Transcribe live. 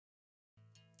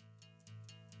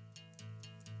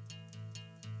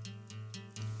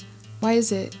Why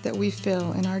is it that we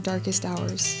feel in our darkest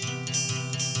hours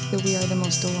that we are the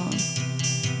most alone?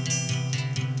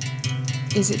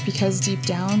 Is it because deep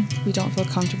down we don't feel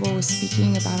comfortable with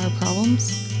speaking about our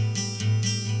problems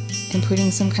and putting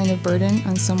some kind of burden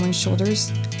on someone's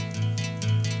shoulders?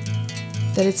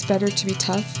 That it's better to be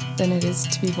tough than it is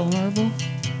to be vulnerable?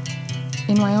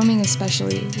 In Wyoming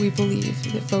especially, we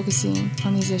believe that focusing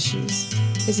on these issues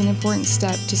is an important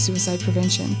step to suicide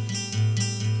prevention.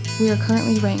 We are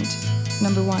currently ranked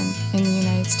number 1 in the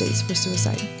United States for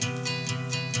suicide,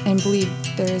 and believe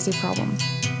there is a problem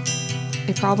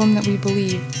that we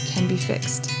believe can be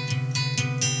fixed.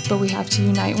 But we have to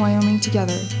unite Wyoming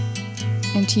together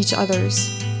and teach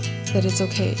others that it's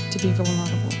okay to be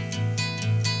vulnerable,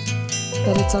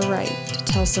 that it's alright to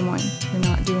tell someone you're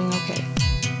not doing okay.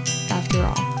 After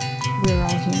all, we're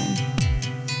all human.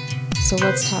 So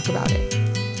let's talk about it.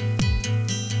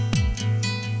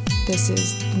 This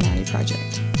is the Mattie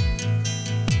Project.